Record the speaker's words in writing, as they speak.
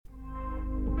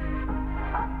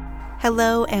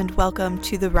Hello and welcome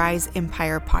to the Rise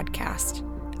Empire podcast.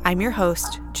 I'm your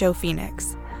host, Jo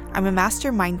Phoenix. I'm a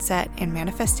master mindset and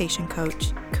manifestation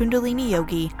coach, Kundalini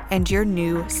yogi, and your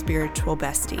new spiritual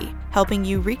bestie, helping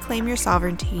you reclaim your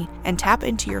sovereignty and tap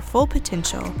into your full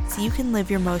potential so you can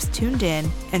live your most tuned in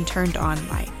and turned on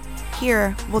life.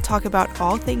 Here, we'll talk about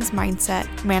all things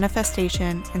mindset,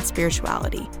 manifestation, and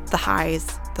spirituality, the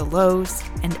highs, the lows,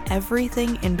 and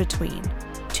everything in between.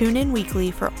 Tune in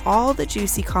weekly for all the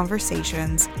juicy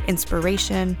conversations,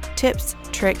 inspiration, tips,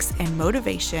 tricks, and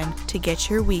motivation to get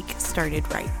your week started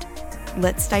right.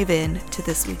 Let's dive in to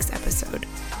this week's episode.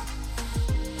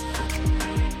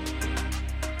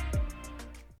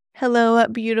 Hello,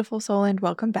 beautiful soul, and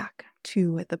welcome back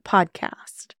to the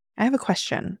podcast. I have a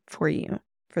question for you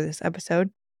for this episode,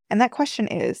 and that question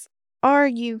is, are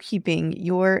you keeping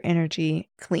your energy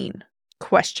clean? ?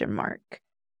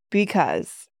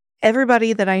 Because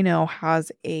everybody that I know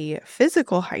has a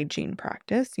physical hygiene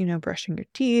practice, brushing your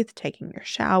teeth, taking your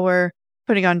shower,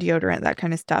 putting on deodorant, that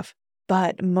kind of stuff.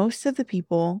 But most of the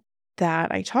people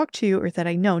that I talk to or that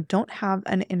I know don't have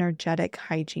an energetic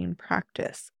hygiene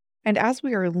practice. And as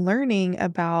we are learning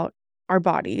about our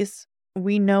bodies,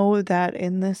 we know that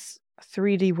in this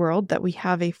 3D world that we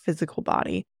have a physical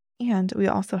body, and we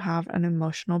also have an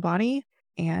emotional body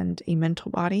and a mental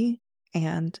body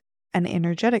and an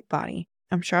energetic body.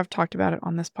 I'm sure I've talked about it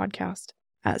on this podcast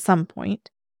at some point,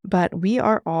 but we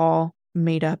are all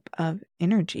made up of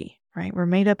energy, right? We're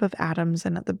made up of atoms,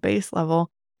 and at the base level,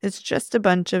 it's just a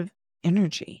bunch of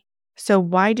energy. So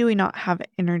why do we not have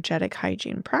energetic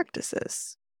hygiene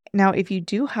practices? Now, if you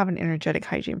do have an energetic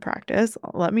hygiene practice,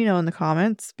 let me know in the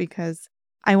comments, because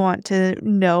I want to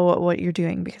know what you're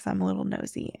doing, because I'm a little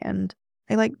nosy and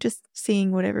I like just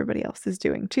seeing what everybody else is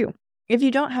doing too. If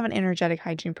you don't have an energetic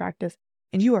hygiene practice,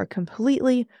 and you are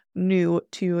completely new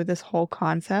to this whole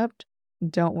concept,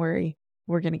 don't worry,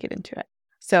 we're going to get into it.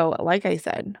 So, like I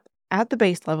said, at the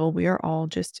base level, we are all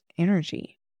just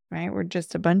energy, right? We're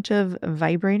just a bunch of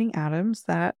vibrating atoms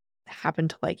that happen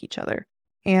to like each other.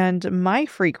 And my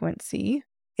frequency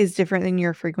is different than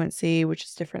your frequency, which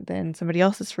is different than somebody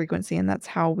else's frequency. And that's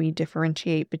how we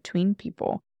differentiate between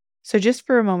people. So just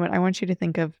for a moment, I want you to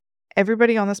think of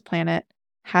everybody on this planet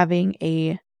having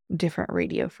a different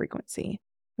radio frequency.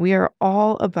 We are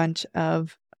all a bunch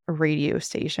of radio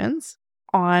stations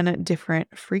on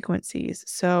different frequencies.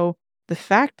 So the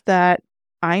fact that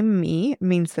I'm me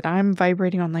means that I'm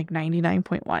vibrating on like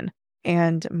 99.1,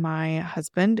 and my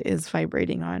husband is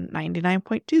vibrating on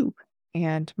 99.2,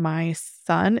 and my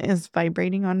son is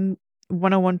vibrating on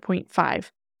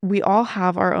 101.5. We all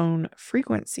have our own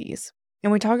frequencies,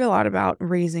 and we talk a lot about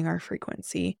raising our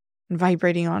frequency and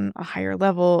vibrating on a higher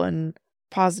level and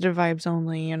positive vibes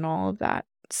only and all of that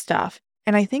stuff.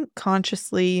 And I think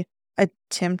consciously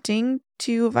attempting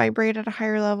to vibrate at a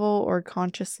higher level, or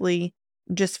consciously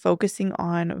just focusing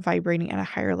on vibrating at a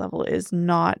higher level, is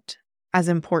not as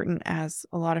important as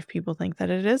a lot of people think that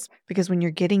it is. Because when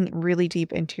you're getting really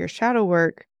deep into your shadow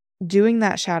work, doing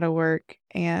that shadow work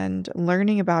and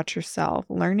learning about yourself,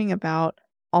 learning about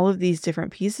all of these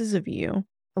different pieces of you,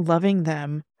 loving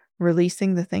them,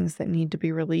 releasing the things that need to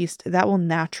be released, that will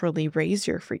naturally raise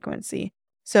your frequency.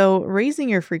 So raising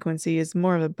your frequency is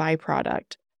more of a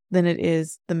byproduct than it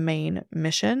is the main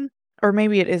mission. Or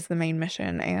maybe it is the main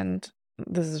mission and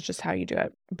this is just how you do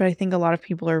it. But I think a lot of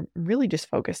people are really just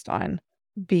focused on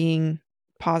being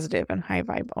positive and high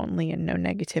vibe only and no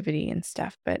negativity and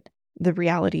stuff. But the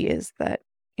reality is that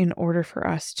in order for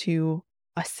us to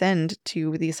ascend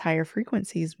to these higher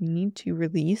frequencies, we need to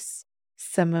release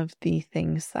some of the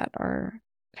things that are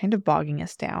kind of bogging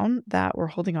us down, that we're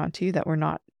holding on to, that we're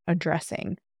not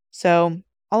addressing. So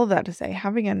all of that to say,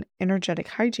 having an energetic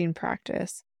hygiene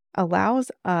practice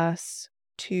allows us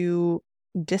to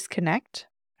disconnect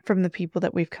from the people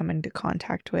that we've come into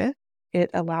contact with.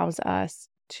 It allows us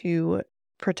to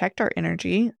protect our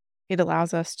energy. It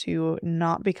allows us to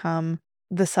not become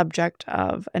the subject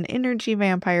of an energy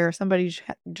vampire, somebody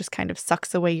just kind of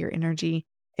sucks away your energy.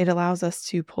 It allows us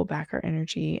to pull back our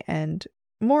energy and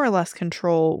more or less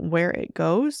control where it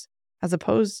goes, as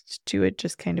opposed to it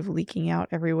just kind of leaking out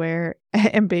everywhere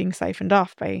and being siphoned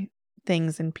off by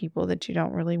things and people that you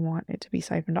don't really want it to be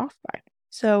siphoned off by.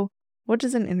 So what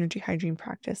does an energy hygiene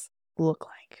practice look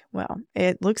like? Well,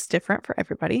 it looks different for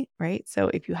everybody, right? So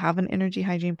if you have an energy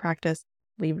hygiene practice,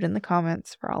 leave it in the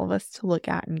comments for all of us to look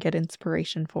at and get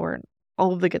inspiration for, and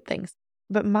all of the good things.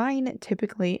 But mine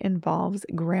typically involves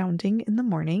grounding in the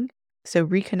morning. So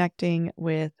reconnecting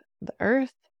with the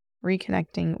earth,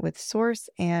 reconnecting with source,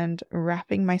 and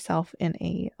wrapping myself in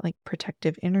a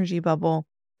protective energy bubble,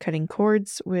 cutting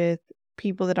cords with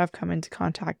people that I've come into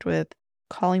contact with,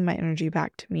 calling my energy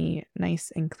back to me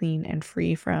nice and clean and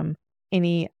free from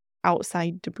any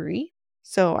outside debris.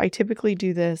 So I typically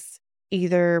do this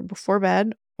either before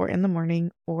bed or in the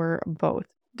morning or both,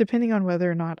 depending on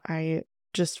whether or not I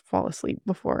just fall asleep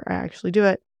before I actually do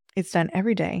it. It's done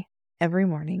every day, every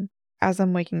morning. As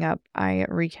I'm waking up, I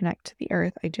reconnect to the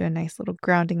earth. I do a nice little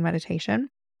grounding meditation.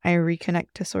 I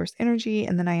reconnect to source energy,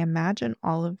 and then I imagine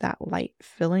all of that light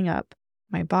filling up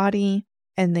my body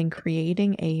and then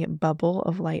creating a bubble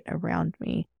of light around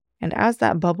me. And as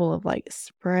that bubble of light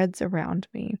spreads around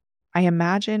me, I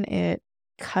imagine it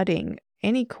cutting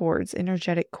any cords,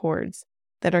 energetic cords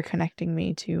that are connecting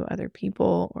me to other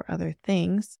people or other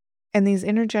things. And these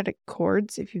energetic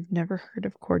cords, if you've never heard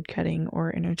of cord cutting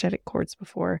or energetic cords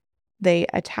before, they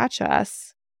attach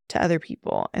us to other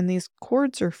people. And these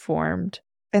cords are formed,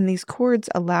 and these cords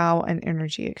allow an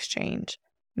energy exchange.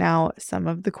 Now, some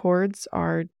of the cords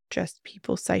are just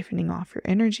people siphoning off your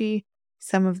energy.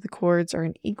 Some of the cords are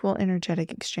an equal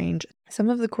energetic exchange. Some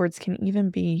of the cords can even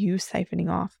be you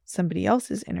siphoning off somebody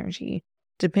else's energy,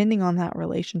 depending on that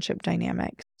relationship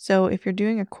dynamic. So if you're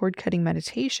doing a cord cutting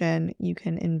meditation, you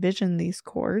can envision these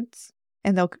cords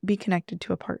and they'll be connected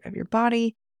to a part of your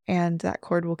body, and that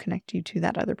cord will connect you to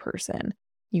that other person.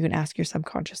 You can ask your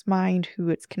subconscious mind who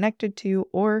it's connected to,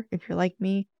 or if you're like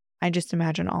me, I just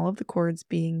imagine all of the cords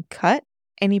being cut.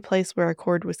 Any place where a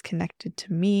cord was connected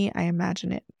to me, I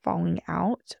imagine it falling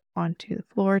out onto the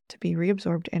floor to be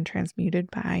reabsorbed and transmuted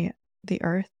by the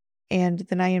earth. And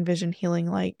then I envision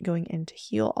healing light going in to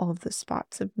heal all of the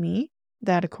spots of me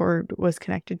that a cord was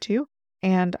connected to.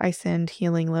 And I send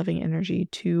healing, loving energy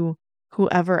to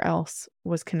whoever else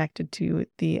was connected to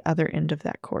the other end of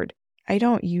that cord. I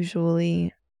don't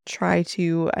usually try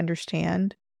to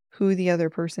understand who the other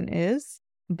person is,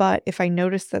 but if I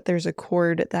notice that there's a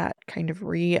cord that kind of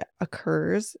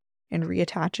reoccurs and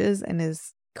reattaches and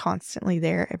is constantly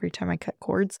there every time I cut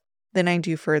cords, then I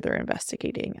do further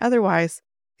investigating. Otherwise,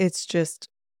 it's just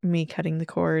me cutting the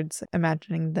cords,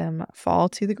 imagining them fall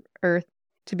to the earth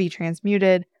to be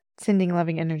transmuted, sending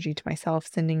loving energy to myself,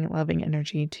 sending loving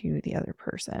energy to the other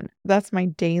person. That's my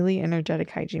daily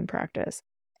energetic hygiene practice.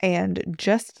 And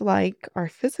just like our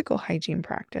physical hygiene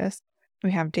practice,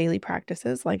 we have daily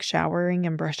practices like showering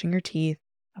and brushing your teeth,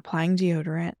 applying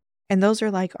deodorant, and those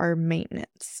are like our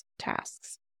maintenance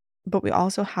tasks. But we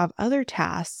also have other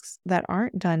tasks that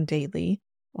aren't done daily,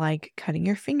 like cutting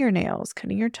your fingernails,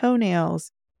 cutting your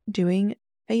toenails, doing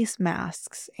face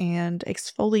masks and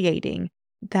exfoliating,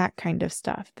 that kind of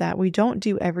stuff that we don't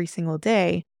do every single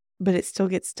day, but it still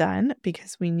gets done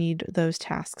because we need those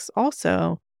tasks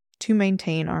also to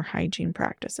maintain our hygiene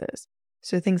practices.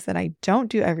 So things that I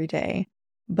don't do every day,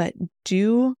 but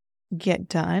do get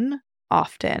done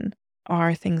often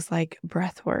are things like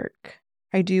breath work.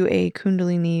 I do a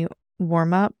Kundalini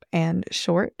warm up and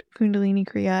short Kundalini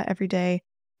Kriya every day,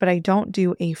 but I don't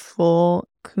do a full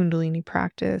Kundalini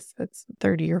practice that's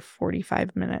 30 or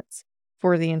 45 minutes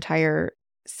for the entire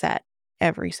set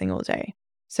every single day.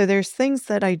 So there's things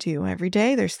that I do every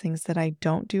day. There's things that I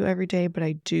don't do every day, but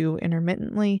I do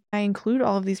intermittently. I include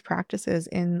all of these practices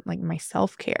in like my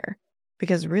self-care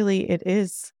because really it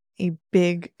is a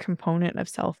big component of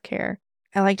self-care.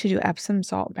 I like to do Epsom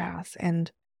salt baths,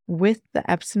 and with the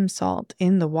Epsom salt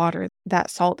in the water, that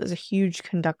salt is a huge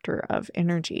conductor of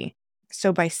energy.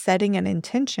 So by setting an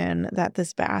intention that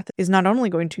this bath is not only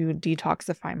going to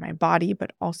detoxify my body,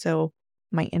 but also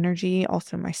my energy,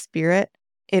 also my spirit,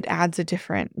 it adds a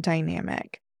different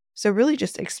dynamic. So really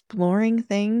just exploring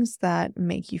things that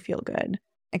make you feel good.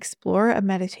 Explore a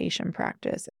meditation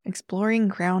practice, exploring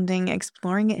grounding,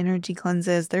 exploring energy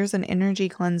cleanses. There's an energy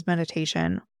cleanse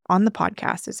meditation on the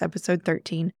podcast. It's episode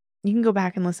 13. You can go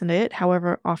back and listen to it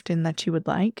however often that you would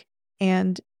like.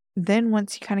 And then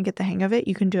once you kind of get the hang of it,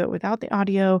 you can do it without the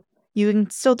audio. You can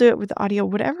still do it with the audio,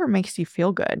 whatever makes you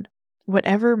feel good,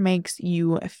 whatever makes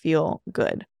you feel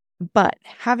good. But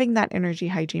having that energy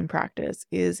hygiene practice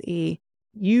is a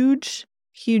huge,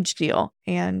 huge deal.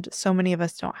 And so many of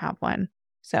us don't have one.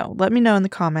 So let me know in the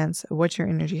comments what your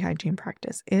energy hygiene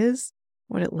practice is,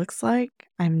 what it looks like.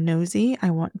 I'm nosy.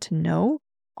 I want to know.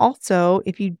 Also,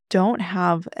 if you don't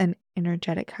have an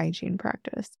energetic hygiene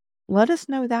practice, let us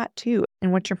know that too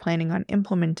and what you're planning on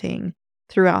implementing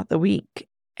throughout the week.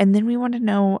 And then we want to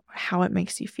know how it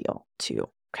makes you feel too.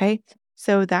 Okay.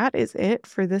 So that is it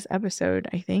for this episode,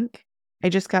 I think. I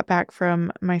just got back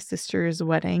from my sister's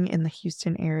wedding in the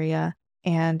Houston area,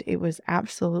 and it was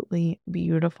absolutely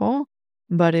beautiful.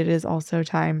 But it is also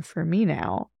time for me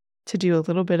now to do a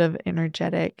little bit of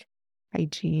energetic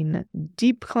hygiene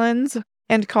deep cleanse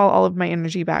and call all of my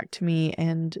energy back to me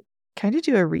and kind of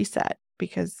do a reset,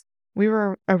 because We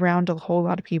were around a whole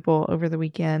lot of people over the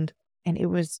weekend, and it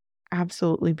was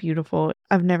absolutely beautiful.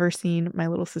 I've never seen my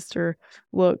little sister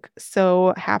look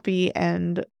so happy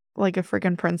and like a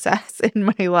freaking princess in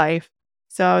my life.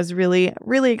 So I was really,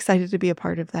 really excited to be a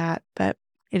part of that. But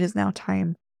it is now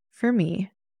time for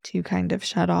me to kind of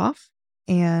shut off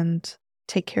and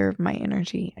take care of my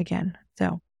energy again.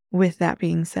 So, with that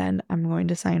being said, I'm going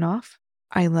to sign off.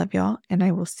 I love y'all, and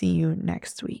I will see you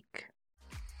next week.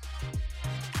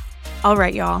 All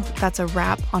right, y'all, that's a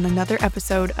wrap on another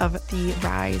episode of the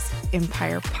Rise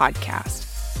Empire podcast.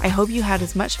 I hope you had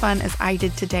as much fun as I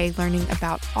did today learning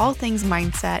about all things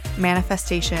mindset,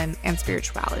 manifestation, and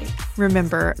spirituality.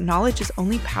 Remember, knowledge is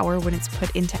only power when it's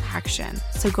put into action.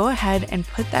 So go ahead and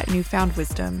put that newfound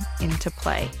wisdom into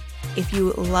play. If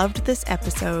you loved this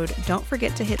episode, don't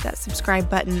forget to hit that subscribe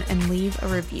button and leave a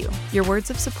review. Your words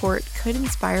of support could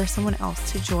inspire someone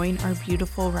else to join our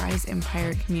beautiful Rise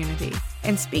Empire community.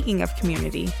 And speaking of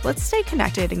community, let's stay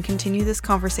connected and continue this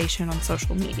conversation on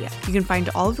social media. You can find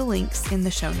all of the links in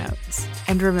the show notes.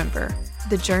 And remember,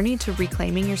 the journey to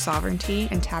reclaiming your sovereignty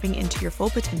and tapping into your full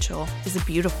potential is a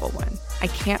beautiful one. I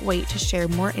can't wait to share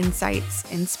more insights,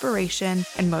 inspiration,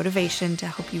 and motivation to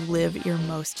help you live your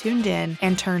most tuned in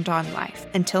and turned on life.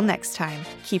 Until next time,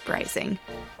 keep rising.